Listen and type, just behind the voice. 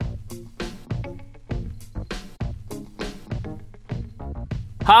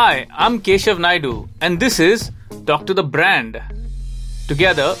Hi, I'm Keshav Naidu, and this is Talk to the Brand.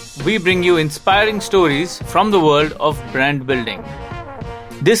 Together, we bring you inspiring stories from the world of brand building.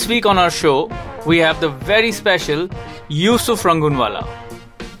 This week on our show, we have the very special Yusuf Rangunwala.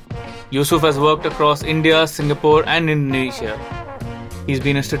 Yusuf has worked across India, Singapore, and Indonesia. He's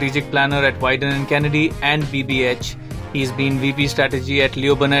been a strategic planner at Wieden & Kennedy and BBH. He's been VP Strategy at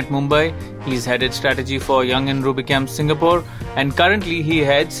Leo Burnett Mumbai. He's headed strategy for Young and Rubicam Singapore. And currently he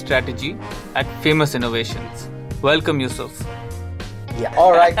heads strategy at Famous Innovations. Welcome, Yusuf. Yeah,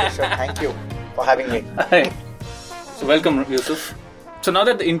 all right, Keshav. Thank you for having me. Hi. So welcome, Yusuf. So now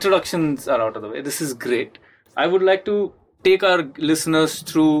that the introductions are out of the way, this is great. I would like to take our listeners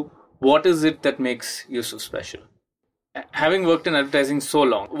through what is it that makes Yusuf special. Having worked in advertising so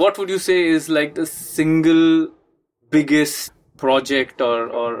long, what would you say is like the single biggest project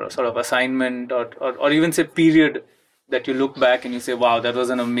or sort of assignment or even say period that you look back and you say, wow, that was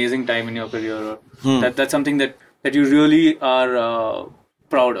an amazing time in your career, or that's something that you really are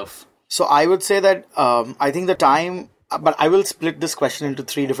proud of? So I would say that I think the time, but I will split this question into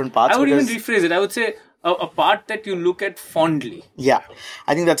three different parts. I would even rephrase it. I would say a part that you look at fondly. Yeah,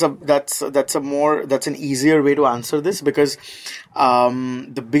 I think that's an easier way to answer this, because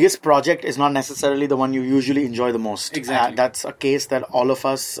the biggest project is not necessarily the one you usually enjoy the most. Exactly. That's a case that all of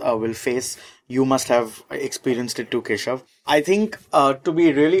us will face. You must have experienced it too, Keshav. I think, to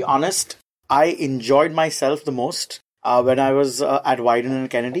be really honest, I enjoyed myself the most when I was at Wieden &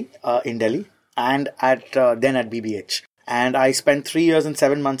 Kennedy in Delhi, and then at BBH. And I spent 3 years and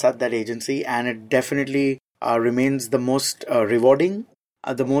 7 months at that agency, and it definitely remains the most rewarding,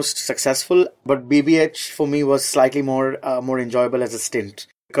 the most successful. But BBH for me was slightly more enjoyable as a stint,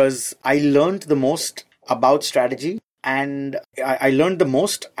 because I learned the most about strategy, and I learned the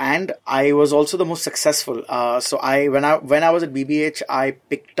most, and I was also the most successful. So when I was at BBH, I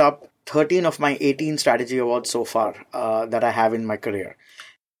picked up 13 of my 18 strategy awards so far that I have in my career.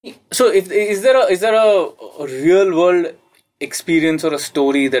 So, is there a real world experience or a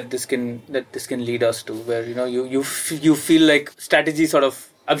story that this can lead us to, where you feel like strategy sort of,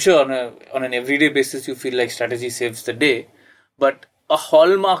 I'm sure on an everyday basis you feel like strategy saves the day, but a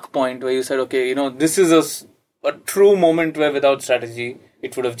hallmark point where you said, okay, this is a true moment where without strategy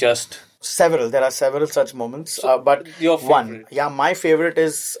it would have just... There are several such moments, but your favorite? One, my favorite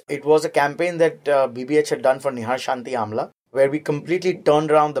it was a campaign that BBH had done for Nihar Shanti Amla, where we completely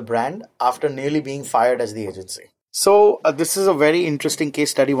turned around the brand after nearly being fired as the agency. So this is a very interesting case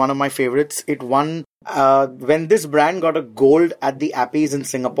study, one of my favorites. It won when this brand got a gold at the Appies in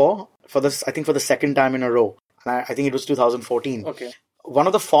Singapore for the second time in a row. I think it was 2014. Okay. One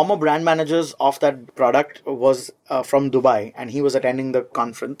of the former brand managers of that product was from Dubai, and he was attending the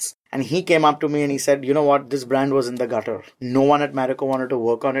conference. And he came up to me and he said, you know what, this brand was in the gutter. No one at Marico wanted to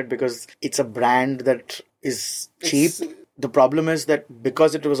work on it because it's a brand that is cheap. The problem is that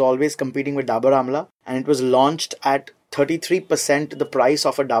because it was always competing with Dabur Amla, and it was launched at 33% the price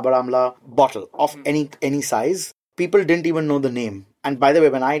of a Dabur Amla bottle of any size, people didn't even know the name. And by the way,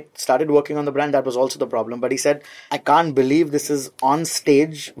 when I started working on the brand, that was also the problem. But he said, I can't believe this is on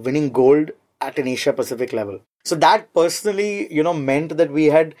stage winning gold at an Asia Pacific level. So that personally, meant that we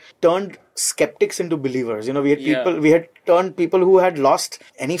had turned skeptics into believers. We had turned people who had lost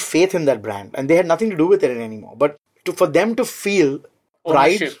any faith in that brand, and they had nothing to do with it anymore. But for them to feel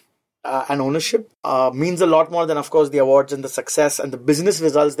pride and ownership means a lot more than, of course, the awards and the success and the business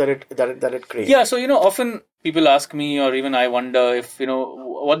results that it creates. Yeah, so often people ask me, or even I wonder if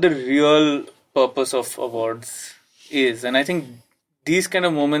what the real purpose of awards is, and I think these kind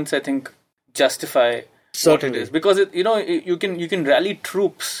of moments justify certainly what it is, because you can rally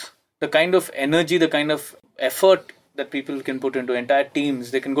troops, the kind of energy, the kind of effort that people can put into entire teams.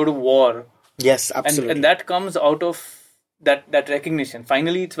 They can go to war. Yes, absolutely. And that comes out of that recognition.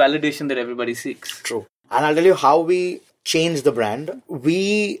 Finally, it's validation that everybody seeks. True. And I'll tell you how we changed the brand.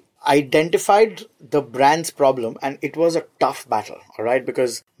 We identified the brand's problem, and it was a tough battle, all right?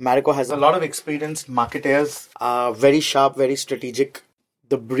 Because Marico has a lot of experienced marketers, very sharp, very strategic.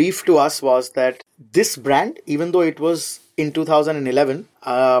 The brief to us was that this brand, even though it was in 2011,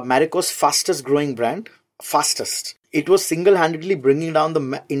 Marico's fastest growing brand, it was single-handedly bringing down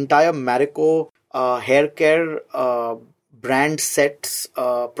the entire Marico hair care brand set's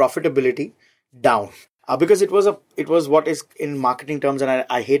profitability down. Because it was what is in marketing terms, and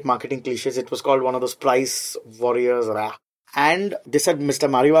I hate marketing cliches, it was called one of those price warriors. And they said Mr.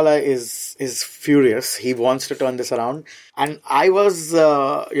 Mariwala is furious. He wants to turn this around. And I was,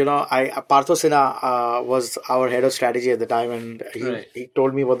 Partho Sinha was our head of strategy at the time, and he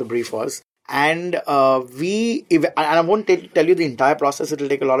told me what the brief was. And and I won't tell you the entire process. It'll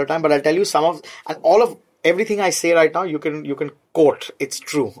take a lot of time, but I'll tell you everything I say right now, you can quote. It's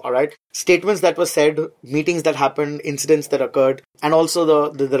true. All right. Statements that were said, meetings that happened, incidents that occurred, and also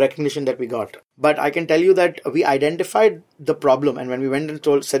the recognition that we got. But I can tell you that we identified the problem, and when we went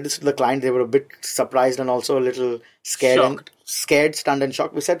and said this to the client, they were a bit surprised and also a little scared, stunned, and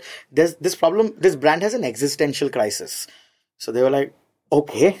shocked. We said, "There's this problem. This brand has an existential crisis." So they were like,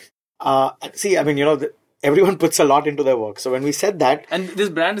 "Okay." See, I mean, everyone puts a lot into their work. So when we said that, and this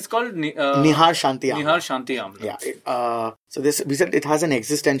brand is called Nihar Shanti Amla. Nihar Shanti Amla. Yeah. We said it has an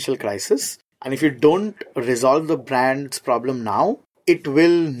existential crisis, and if you don't resolve the brand's problem now, it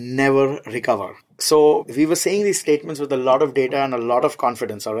will never recover. So we were saying these statements with a lot of data and a lot of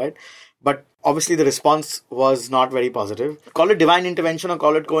confidence. All right. But obviously the response was not very positive. Call it divine intervention or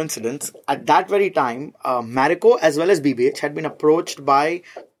call it coincidence. At that very time, Marico as well as BBH had been approached by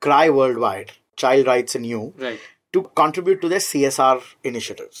CRY Worldwide, Child Rights in You, right, to contribute to their CSR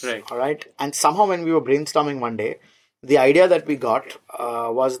initiatives. Right. All right. And somehow when we were brainstorming one day, the idea that we got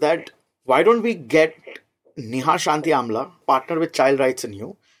was that why don't we get Nihar Shanti Amla, partner with Child Rights in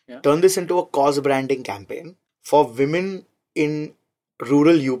You, turn this into a cause branding campaign for women in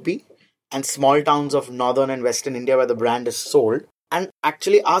rural UP and small towns of northern and western India where the brand is sold, and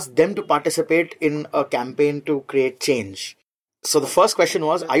actually ask them to participate in a campaign to create change. So the first question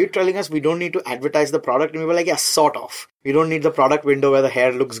was, are you telling us we don't need to advertise the product? And we were like, yeah, sort of. You don't need the product window where the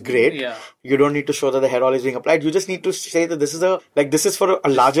hair looks great. Yeah. You don't need to show that the hair oil is being applied. You just need to say that this is for a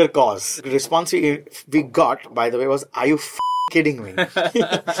larger cause. The response we got, by the way, was, are you kidding me?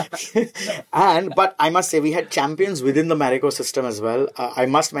 But I must say, we had champions within the Marico system as well. I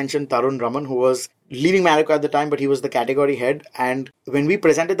must mention Tarun Raman, who was leading Marico at the time, but he was the category head. And when we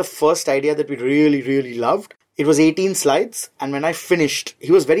presented the first idea that we really, really loved, it was 18 slides. And when I finished,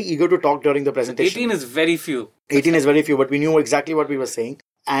 he was very eager to talk during the presentation. 18 is very few. 18 is very few, but we knew exactly what we were saying.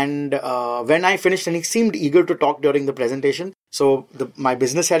 And when I finished, and he seemed eager to talk during the presentation. So my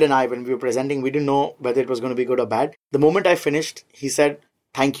business head and I, when we were presenting, we didn't know whether it was going to be good or bad. The moment I finished, he said,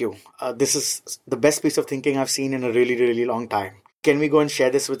 thank you. This is the best piece of thinking I've seen in a really, really long time. Can we go and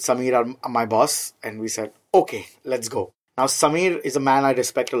share this with Samir, my boss? And we said, okay, let's go. Now, Samir is a man I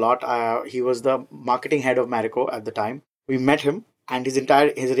respect a lot. He was the marketing head of Marico at the time. We met him, and his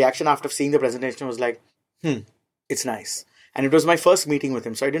reaction after seeing the presentation was like, it's nice. And it was my first meeting with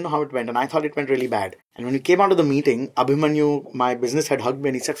him, so I didn't know how it went, and I thought it went really bad. And when we came out of the meeting, Abhimanyu, my business head, hugged me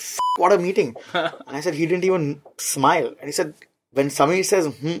and he said, what a meeting. And I said, he didn't even smile. And he said, when Samir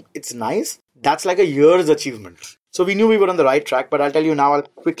says, it's nice, that's like a year's achievement. So we knew we were on the right track, but I'll tell you now, I'll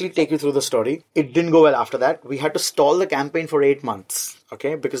quickly take you through the story. It didn't go well after that. We had to stall the campaign for 8 months,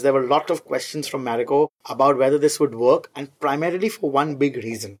 okay? Because there were a lot of questions from Marico about whether this would work, and primarily for one big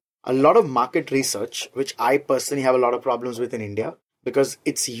reason. A lot of market research, which I personally have a lot of problems with in India, because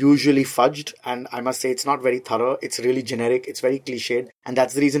it's usually fudged, and I must say it's not very thorough. It's really generic. It's very cliched. And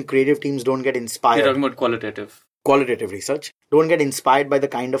that's the reason creative teams don't get inspired. You're talking about qualitative research, don't get inspired by the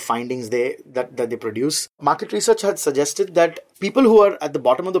kind of findings that they produce. Market research had suggested that people who are at the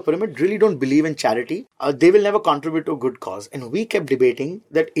bottom of the pyramid really don't believe in charity. They will never contribute to a good cause. And we kept debating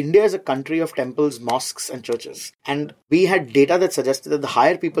that India is a country of temples, mosques, and churches. And we had data that suggested that the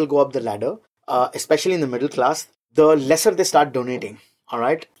higher people go up the ladder, especially in the middle class, the lesser they start donating. All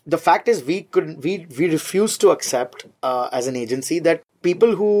right. The fact is, we refused to accept as an agency that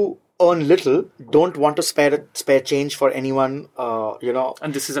people who earn little don't want to spare change for anyone,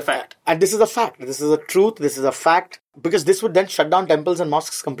 And this is a fact. And this is a fact. This is a truth. This is a fact. Because this would then shut down temples and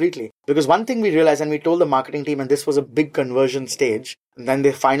mosques completely. Because one thing we realized, and we told the marketing team, and this was a big conversion stage, and then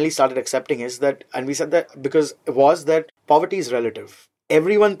they finally started accepting, is that, and we said that because it was that poverty is relative.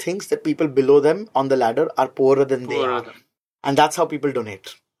 Everyone thinks that people below them on the ladder are poorer than they are. And that's how people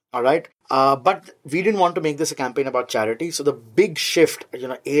donate. All right. But we didn't want to make this a campaign about charity. So the big shift,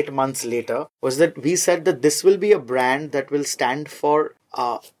 8 months later, was that we said that this will be a brand that will stand for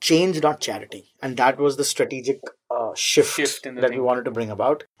change, not charity. And that was the strategic shift that we wanted to bring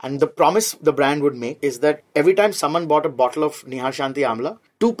about. And the promise the brand would make is that every time someone bought a bottle of Nihar Shanti Amla,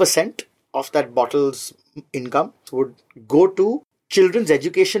 2% of that bottle's income would go to children's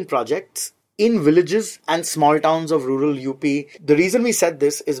education projects in villages and small towns of rural UP. The reason we said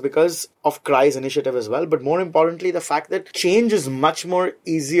this is because of CRY's initiative as well, but more importantly, the fact that change is much more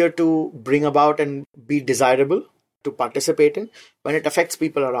easier to bring about and be desirable to participate in when it affects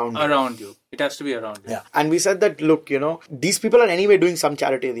people around you. Around you. It has to be around you. Yeah. And we said that, look, these people are anyway doing some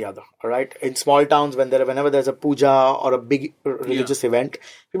charity or the other. All right. In small towns, whenever there's a puja or a big religious event,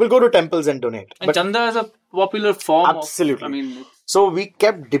 people go to temples and donate. And Chanda is a popular form. Absolutely. So we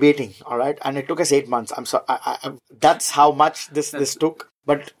kept debating. All right. And it took us 8 months. That's how much this took.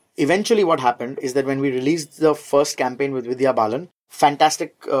 But eventually what happened is that when we released the first campaign with Vidya Balan,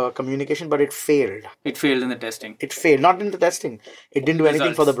 fantastic communication, but it failed. It failed in the testing. It failed, not in the testing. It didn't do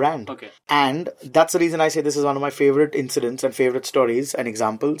anything for the brand. Okay. And that's the reason I say this is one of my favorite incidents and favorite stories and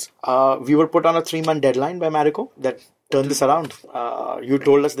examples. We were put on a 3-month deadline by Marico that turned this around. You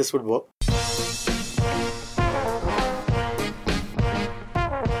told us this would work.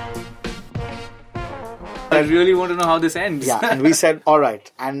 I really want to know how this ends. Yeah, and we said, all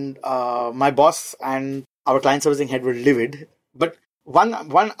right. And my boss and our client servicing head were livid. But one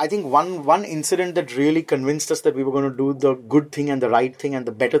incident that really convinced us that we were going to do the good thing and the right thing and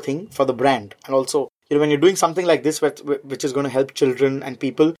the better thing for the brand. And also, when you're doing something like this, which is going to help children and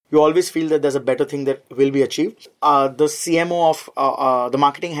people, you always feel that there's a better thing that will be achieved. The CMO of the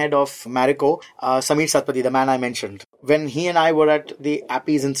marketing head of Marico, Sameer Satpathy, the man I mentioned, when he and I were at the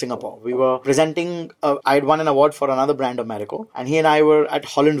Appies in Singapore, we were presenting, I had won an award for another brand of Marico, and he and I were at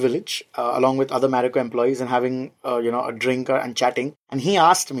Holland Village along with other Marico employees and having a drink and chatting. And he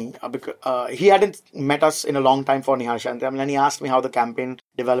asked me, because he hadn't met us in a long time for Nihar Shanti Amla, and he asked me how the campaign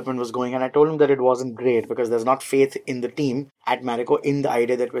development was going, and I told him that it wasn't great because there's not faith in the team at Marico in the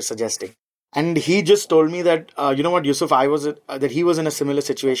idea that we're suggesting. And he just told me that, you know what, Yusuf, that he was in a similar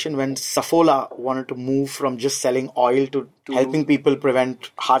situation when Saffola wanted to move from just selling oil to helping people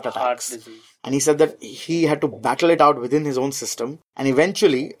prevent heart attacks. And he said that he had to battle it out within his own system. And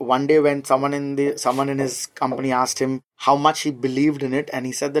eventually, one day when someone in his company asked him how much he believed in it, and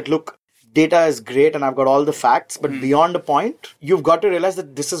he said that, look, data is great and I've got all the facts, but beyond a point, you've got to realize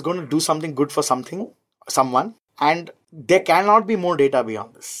that this is going to do something good for someone. And there cannot be more data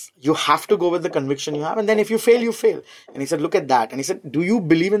beyond this. You have to go with the conviction you have. And then if you fail, you fail. And he said, look at that. And he said, do you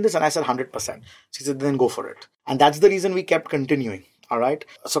believe in this? And I said, 100%. So he said, then go for it. And that's the reason we kept continuing. All right.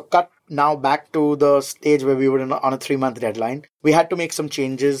 So cut now back to the stage where we were on a 3-month deadline. We had to make some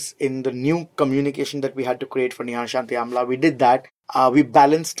changes in the new communication that we had to create for Nihar Shanti Amla. We did that. We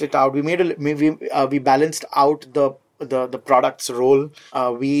balanced it out. We balanced out the product's role.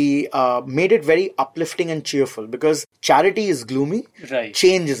 We made it very uplifting and cheerful because charity is gloomy. Right.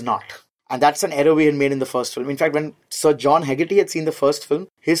 Change is not. And that's an error we had made in the first film. In fact, when Sir John Hegarty had seen the first film,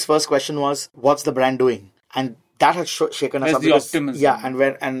 his first question was, what's the brand doing? And that has shaken us up. The optimism. Yeah,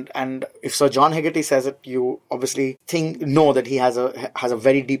 and if Sir John Hegarty says it, you obviously know that he has a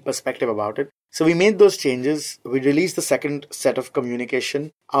very deep perspective about it. So we made those changes. We released the second set of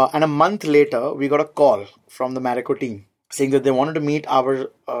communication, and a month later, we got a call from the Marico team saying that they wanted to meet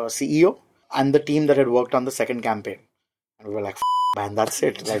our CEO and the team that had worked on the second campaign. And we were like, man, that's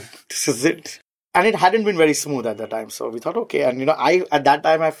it. Like, this is it. And it hadn't been very smooth at that time. So we thought, okay. And at that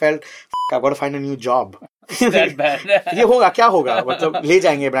time, I felt, I've got to find a new job. That bad. ये होगा क्या होगा मतलब ले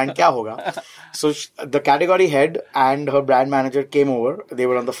जाएंगे brand क्या होगा. So the category head and her brand manager came over. They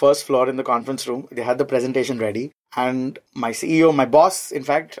were on the first floor in the conference room. They had the presentation ready. And my CEO, my boss, in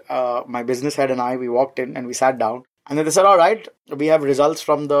fact, my business head and I, we walked in and we sat down. And then they said, all right, we have results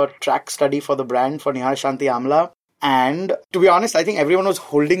from the track study for the brand for Nihar Shanti Amla. And to be honest, I think everyone was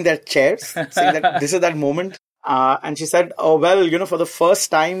holding their chairs, saying that this is that moment. And she said, oh, well, for the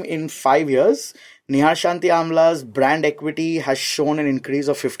first time in 5 years, Nihar Shanti Amla's brand equity has shown an increase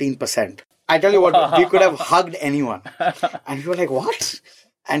of 15%. I tell you what, we could have hugged anyone. And we were like, what?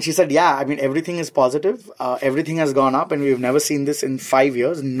 And she said, yeah, I mean, everything is positive. Everything has gone up and we've never seen this in 5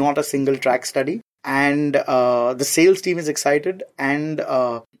 years, not a single track study. And the sales team is excited and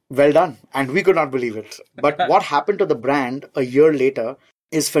well done. And we could not believe it. But what happened to the brand a year later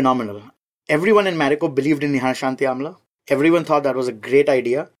is phenomenal. Everyone in Marico believed in Nihar Shanti Amla. Everyone thought that was a great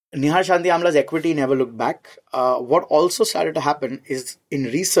idea. Nihar Shanti Amla's equity never looked back. What also started to happen is in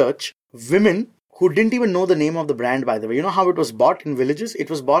research, women who didn't even know the name of the brand, by the way. You know how it was bought in villages? It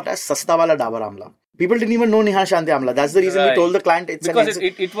was bought as Sasta Wala Dabur Amla. People didn't even know Nihar Shanti Amla. That's the reason we told the client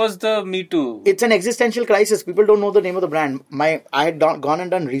it was the Me Too. It's an existential crisis. People don't know the name of the brand. I had gone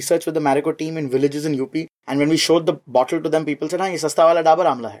and done research with the Marico team in villages in UP. And when we showed the bottle to them, people said, ye Sasta Wala Dabur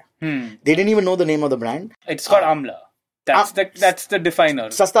Amla hai. They didn't even know the name of the brand. It's called Amla. That's the definer.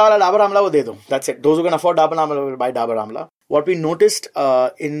 Sasta Wala Dabur Amla wo de do. That's it. Those who can afford Dabur Amla will buy Dabur Amla. What we noticed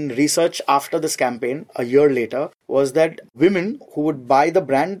in research after this campaign, a year later, was that women who would buy the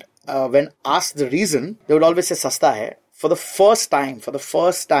brand, when asked the reason, they would always say Sasta hai. For the first time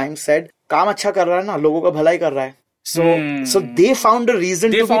said, Kaam acha kar raha hai na, logo ka bhalai kar raha hai. So they found a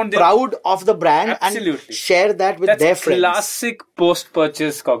reason to be proud of the brand and share that with their friends. That's classic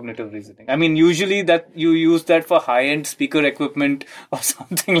post-purchase cognitive reasoning. I mean, usually that you use that for high-end speaker equipment or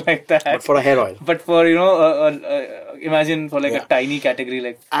something like that. But for a hair oil. But for, imagine for like a tiny category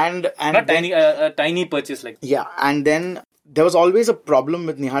like... And not tiny, a tiny purchase like... Yeah, and then there was always a problem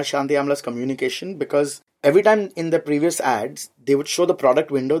with Nihar Shanti Amla's communication because every time in the previous ads, they would show the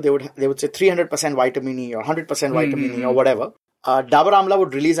product window. They would say 300% vitamin E or 100% vitamin E or whatever. Dabur Amla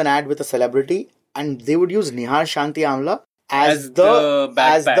would release an ad with a celebrity, and they would use Nihar Shanti Amla as the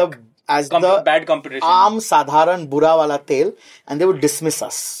bad competition. Aam sadharan bura wala tel, and they would dismiss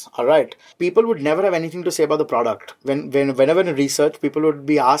us. All right, people would never have anything to say about the product. Whenever in research, people would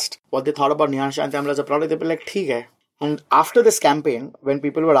be asked what they thought about Nihar Shanti Amla as a product. They'd be like, "ठीक है." And after this campaign, when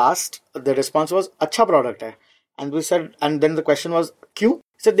people were asked, the response was, "अच्छा product है." And we said, and then the question was, "क्यों?"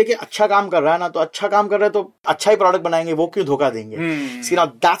 He said, "देखिए अच्छा काम कर रहा है ना, तो अच्छा काम कर रहा है तो अच्छा ही product बनाएंगे, वो क्यों धोखा देंगे?" See, now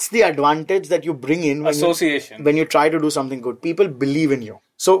that's the advantage that you bring in when you try to do something good. People believe in you.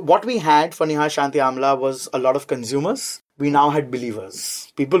 So what we had for Nihar Shanti Amla was a lot of consumers. We now had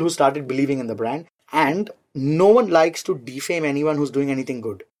believers, people who started believing in the brand, and no one likes to defame anyone who's doing anything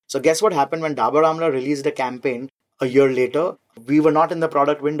good. So guess what happened when Dabur Amla released a campaign? A year later, we were not in the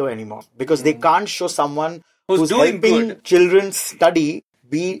product window anymore because they can't show someone who's doing helping good. Children study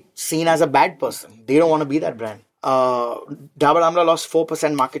be seen as a bad person. They don't want to be that brand. Dabur Amla lost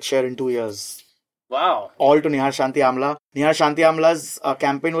 4% market share in 2 years. Wow. All to Nihar Shanti Amla. Nihar Shanti Amla's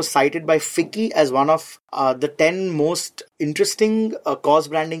campaign was cited by FICCI as one of the 10 most interesting cause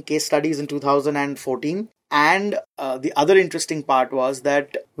branding case studies in 2014. And the other interesting part was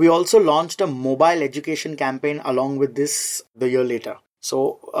that we also launched a mobile education campaign along with this the year later.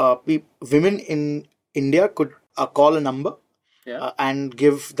 So women in India could call a number and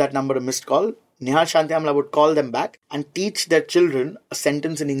give that number a missed call. Nihar Shanti Amla would call them back and teach their children a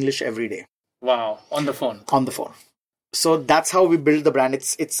sentence in English every day. Wow. On the phone. On the phone. So that's how we build the brand.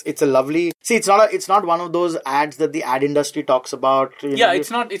 It's a lovely. See, it's not one of those ads that the ad industry talks about.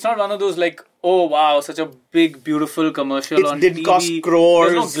 It's not one of those like, oh wow, such a big beautiful commercial on TV. It didn't cost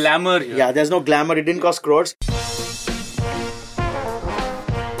crores. There's no glamour here. Yeah, there's no glamour. It didn't cost crores.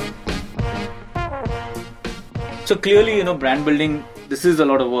 So clearly, brand building, this is a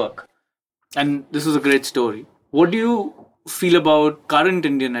lot of work, and this is a great story. What do you feel about current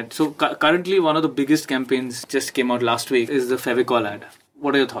Indian ad? So currently one of the biggest campaigns just came out last week is the Fevicol ad.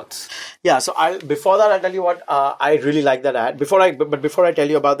 What are your thoughts? Yeah, so before that I'll tell you what I really like that ad. Before I tell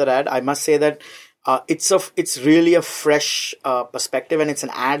you about that ad, I must say that it's really a fresh perspective, and it's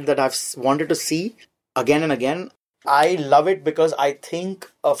an ad that I've wanted to see again and again. I love it because I think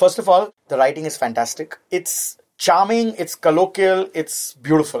first of all, the writing is fantastic. It's charming, it's colloquial, it's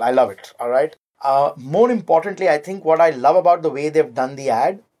beautiful. I love it. All right. More importantly, I think what I love about the way they've done the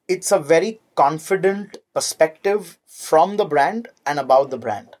ad, it's a very confident perspective from the brand and about the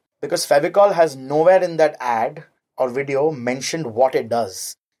brand. Because Fevicol has nowhere in that ad or video mentioned what it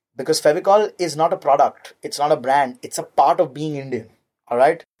does. Because Fevicol is not a product, it's not a brand, it's a part of being Indian.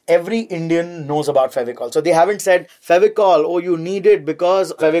 Alright? Every Indian knows about Fevicol. So they haven't said, Fevicol, oh you need it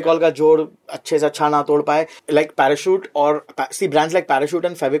because Fevicol ka jod achhe se acha na tod paye. Like Parachute see brands like Parachute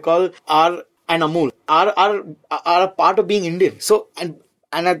and Fevicol and Amul are a part of being Indian. So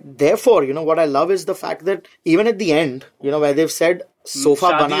therefore, what I love is the fact that even at the end, where they've said sofa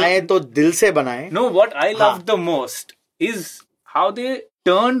banaye to dil se banaye. No, what I loved the most is how they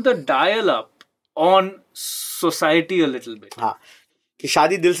turned the dial up on society a little bit. कि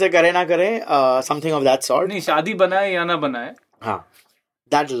शादी दिल से करे ना करे, something of that sort. नहीं, शादी बनाए या ना बनाए.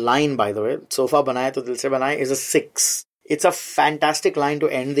 That line, by the way, sofa banaye to dil se banaye, is a 6. It's a fantastic line to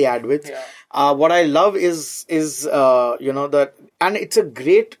end the ad with. Yeah. What I love is that, and it's a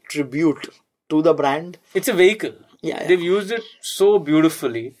great tribute to the brand. It's a vehicle. Yeah. They've used it so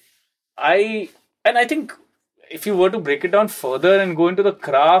beautifully. I think if you were to break it down further and go into the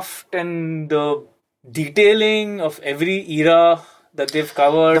craft and the detailing of every era that they've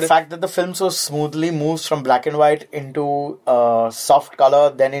covered. The fact that the film so smoothly moves from black and white into soft color,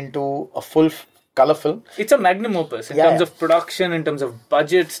 then into a full color film. It's a magnum opus in terms of production, in terms of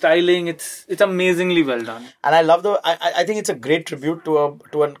budget, styling. It's amazingly well done. And I love I think it's a great tribute to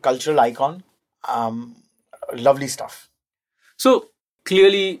a cultural icon. Lovely stuff. So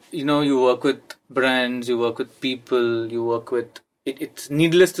clearly, you work with brands, you work with people, you work with. It's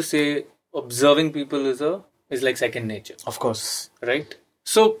needless to say, observing people is like second nature. Of course. Right?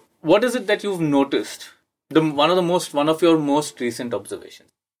 So what is it that you've noticed? One of your most recent observations?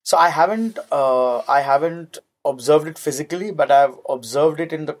 So I haven't observed it physically, but I've observed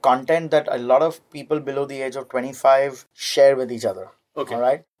it in the content that a lot of people below the age of 25 share with each other. Okay. All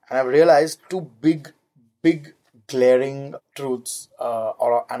right. And I've realized two big glaring truths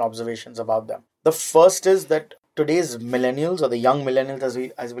and observations about them. The first is that today's millennials, or the young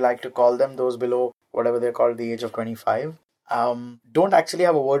millennials as we like to call them, those below whatever they're called, the age of 25, don't actually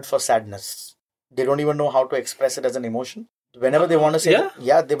have a word for sadness. They don't even know how to express it as an emotion. Whenever they want to say,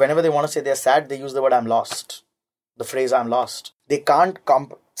 whenever they want to say they're sad, they use the word "I'm lost." The phrase "I'm lost." They can't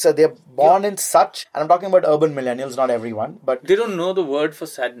so they're born in such, and I'm talking about urban millennials, not everyone, but they don't know the word for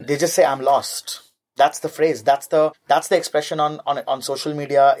sadness. They just say "I'm lost." That's the phrase. That's the expression on social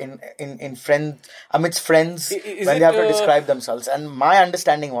media, in friends, amidst friends, when they have to describe themselves. And my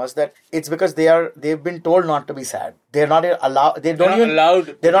understanding was that it's because they've been told not to be sad. They're not allowed. They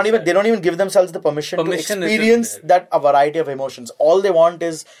don't even give themselves the permission to experience that a variety of emotions. All they want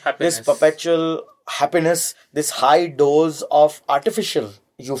is happiness. This perpetual happiness, this high dose of artificial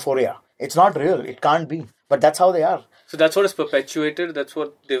euphoria. It's not real. It can't be. But that's how they are. So that's what is perpetuated. That's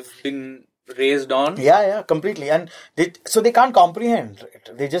what they've been raised on. Yeah, completely. And so they can't comprehend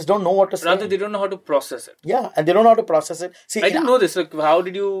it. They just don't know what to say. Rather, they don't know how to process it. Yeah, and they don't know how to process it. See, I didn't know this. Like, how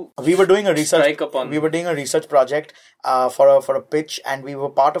did you? We were doing a research. Strike upon. We were doing a research project for a pitch, and we were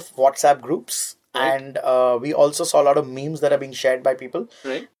part of WhatsApp groups, right. And we also saw a lot of memes that are being shared by people.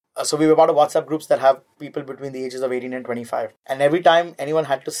 Right. So we were part of WhatsApp groups that have people between the ages of 18 and 25. And every time anyone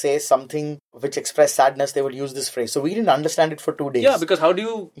had to say something which expressed sadness, they would use this phrase. So we didn't understand it for 2 days. Yeah, because how do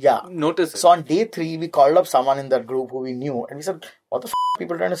you notice it? So on day 3, we called up someone in that group who we knew. And we said, what the f*** are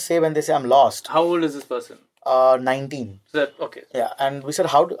people trying to say when they say I'm lost? How old is this person? 19. Okay. Yeah, and we said,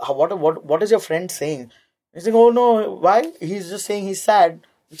 what is your friend saying? He's saying, oh no, why? He's just saying he's sad.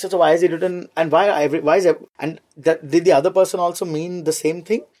 We said, so why is he written? And did the other person also mean the same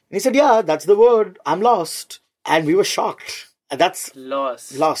thing? And he said, yeah, that's the word. I'm lost. And we were shocked. And that's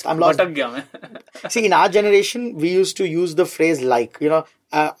lost. I'm lost. See, in our generation, we used to use the phrase like,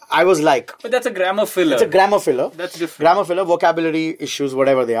 I was like. But that's a grammar filler. It's a grammar filler. That's different. Grammar filler, vocabulary issues,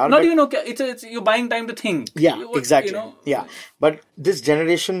 whatever they are. Not even okay. It's you're buying time to think. Yeah, exactly. Yeah. But this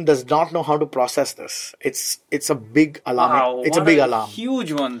generation does not know how to process this. It's a big alarm. Wow, it's a big alarm.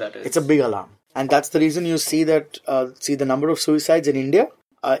 Huge one that is. It's a big alarm. And that's the reason you see that, the number of suicides in India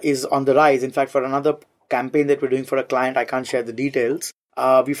is on the rise. In fact, for another campaign that we're doing for a client, I can't share the details.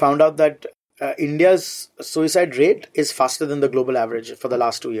 We found out that India's suicide rate is faster than the global average for the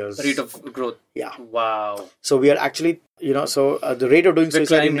last 2 years. Rate of growth. Yeah. Wow. So we are actually, the rate of doing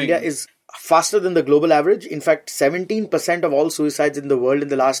suicide in India is faster than the global average. In fact, 17% of all suicides in the world in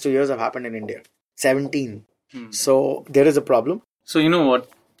the last 2 years have happened in India. 17. So there is a problem. So you know what?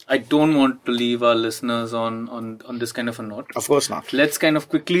 I don't want to leave our listeners on this kind of a note. Of course not. Let's kind of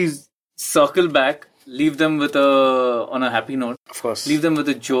quickly circle back, leave them on a happy note. Of course. Leave them with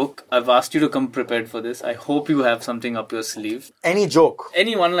a joke. I've asked you to come prepared for this. I hope you have something up your sleeve. Any joke.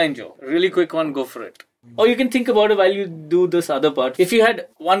 Any one-line joke. Really quick one, go for it. Or you can think about it while you do this other part. If you had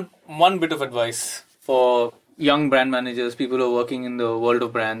one bit of advice for young brand managers, people who are working in the world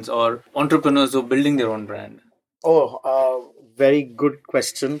of brands, or entrepreneurs who are building their own brand. Very good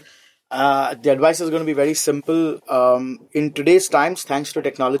question. The advice is going to be very simple. In today's times, thanks to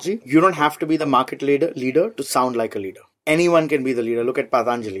technology, you don't have to be the market leader to sound like a leader. Anyone can be the leader. Look at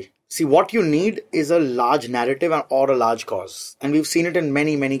Patanjali. See, what you need is a large narrative or a large cause. And we've seen it in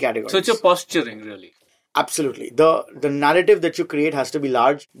many, many categories. So it's your posturing, really. Absolutely. The narrative that you create has to be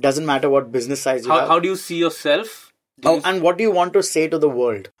large. Doesn't matter what business size you have. How do you see yourself? And what do you want to say to the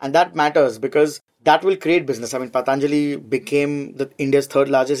world? And that matters because that will create business. I mean, Patanjali became India's third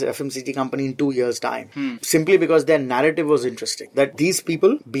largest FMCG company in 2 years' time. Simply because their narrative was interesting. That these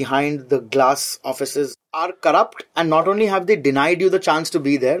people behind the glass offices are corrupt, and not only have they denied you the chance to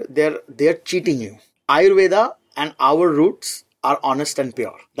be there, they're cheating you. Ayurveda and our roots are honest and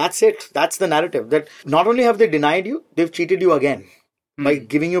pure. That's it. That's the narrative. That not only have they denied you, they've cheated you again by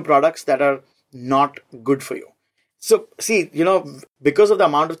giving you products that are not good for you. So, see, because of the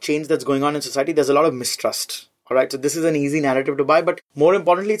amount of change that's going on in society, there's a lot of mistrust. All right. So this is an easy narrative to buy, but more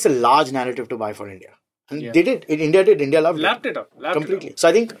importantly, it's a large narrative to buy for India. And they did. India did. India loved it. Lapped it up. Completely. So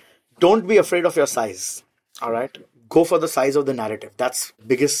I think don't be afraid of your size. All right. Go for the size of the narrative. That's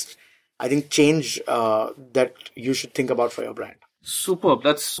biggest, I think, change that you should think about for your brand. Superb.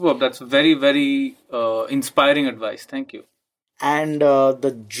 That's very, very inspiring advice. Thank you. And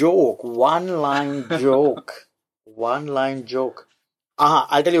the joke, one-line joke. One-line joke.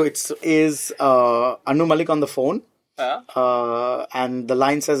 I'll tell you, is Anu Malik on the phone. And the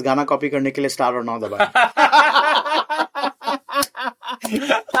line says, "Gana copy karne ke liye star aur 9 dabaye."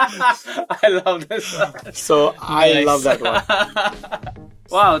 I love this one. So I Nice. love that one.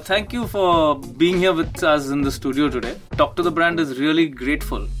 Wow, thank you for being here with us in the studio today. Talk to the Brand is really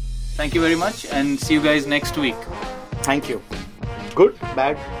grateful. Thank you very much and see you guys next week. Thank you. Good?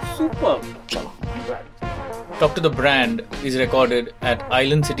 Bad? Superb. Chalo. Talk to the Brand is recorded at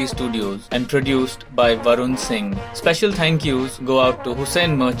Island City Studios and produced by Varun Singh. Special thank yous go out to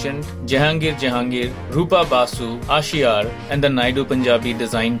Hussain Merchant, Jehangir, Rupa Basu, Ashiar and the Naidu Punjabi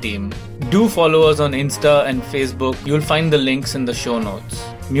design team. Do follow us on Insta and Facebook. You'll find the links in the show notes.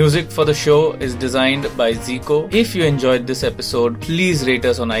 Music for the show is designed by Zico. If you enjoyed this episode, please rate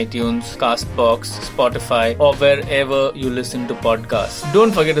us on iTunes, Castbox, Spotify, or wherever you listen to podcasts.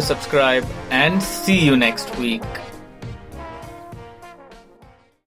 Don't forget to subscribe and see you next week.